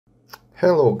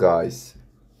Hello guys,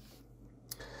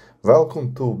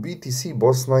 welcome to BTC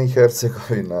Bosnia and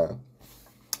Herzegovina.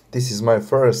 This is my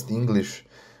first English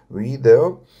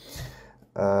video.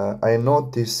 I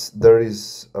noticed there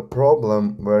is a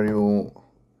problem where you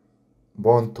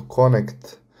want to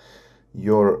connect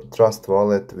your Trust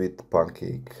wallet with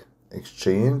Pancake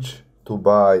Exchange to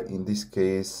buy, in this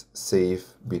case,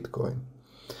 safe Bitcoin.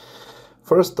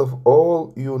 First of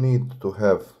all, you need to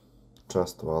have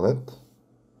Trust wallet.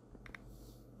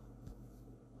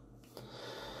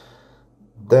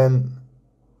 Then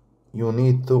you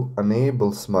need to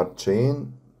enable smart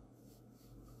chain.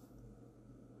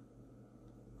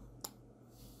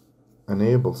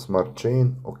 Enable smart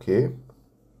chain, okay.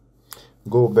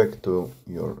 Go back to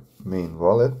your main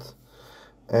wallet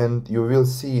and you will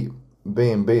see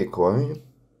BNB coin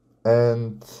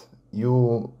and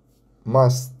you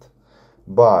must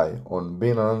buy on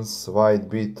Binance,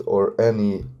 Whitebit or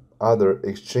any other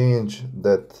exchange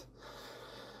that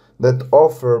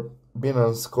offer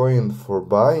Binance coin for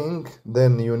buying.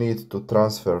 Then you need to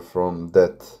transfer from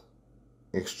that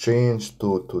exchange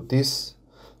to this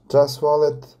Trust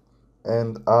wallet,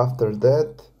 and after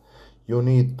that you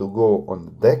need to go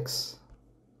on DEX,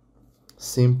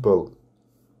 simple,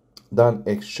 then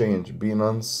exchange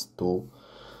Binance to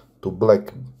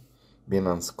black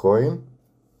Binance coin,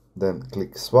 then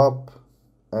click swap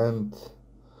and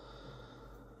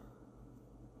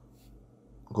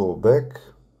go back.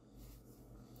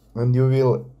 And you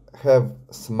will have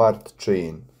smart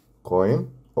chain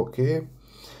coin, okay.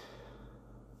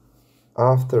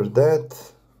 After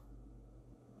that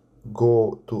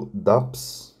go to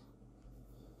dApps,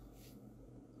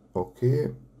 okay,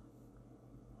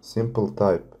 simple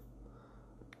type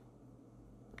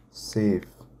safe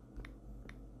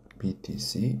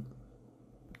BTC,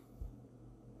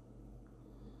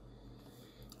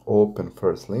 open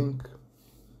first link,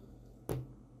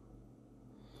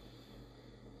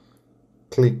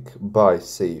 click buy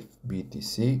safe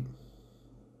BTC,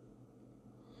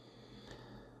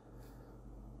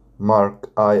 mark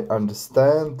I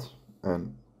understand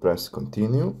and press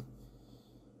continue,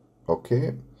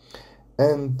 okay,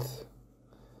 and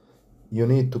you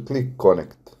need to click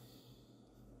connect,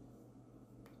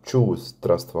 choose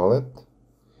Trust wallet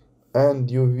and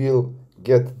you will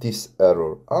get this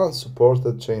error,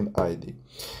 unsupported chain ID.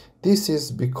 This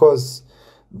is because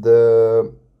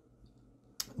the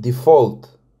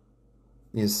default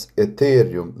is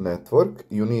Ethereum network.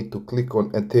 You need to click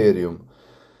on Ethereum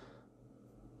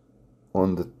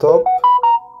on the top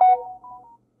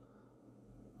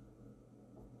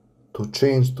to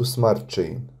change to smart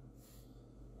chain,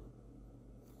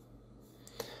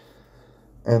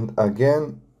 and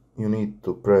again you need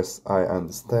to press I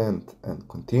understand and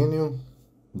continue,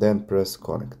 then press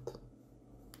connect,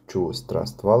 choose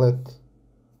Trust wallet,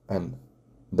 and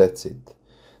that's it.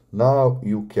 Now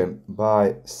you can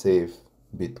buy safe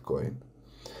Bitcoin.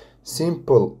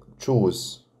 Simple,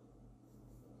 choose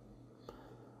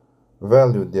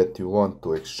value that you want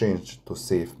to exchange to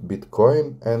safe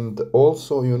Bitcoin, and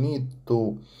also you need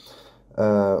to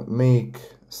make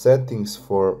settings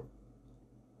for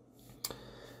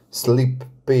slip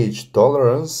page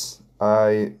tolerance.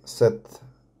 I set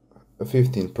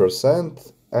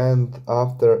 15%, and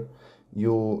after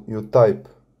you type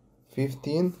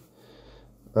 15,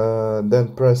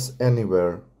 then press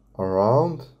anywhere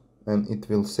around and it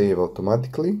will save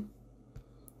automatically,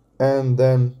 and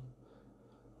then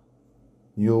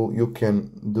you can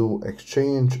do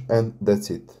exchange, and that's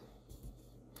it.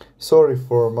 Sorry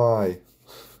for my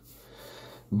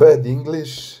bad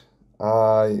English.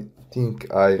 I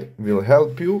think I will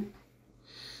help you,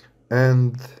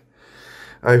 and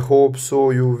I hope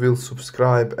so you will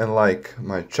subscribe and like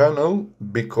my channel,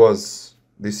 because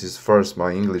this is first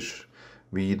my English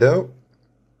video.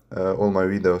 All my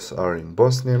videos are in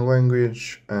Bosnian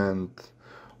language and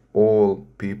all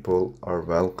people are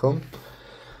welcome.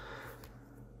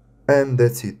 And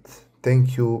that's it.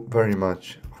 Thank you very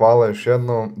much. Hvala još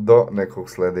jednom, do nekog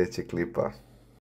sljedećeg klipa.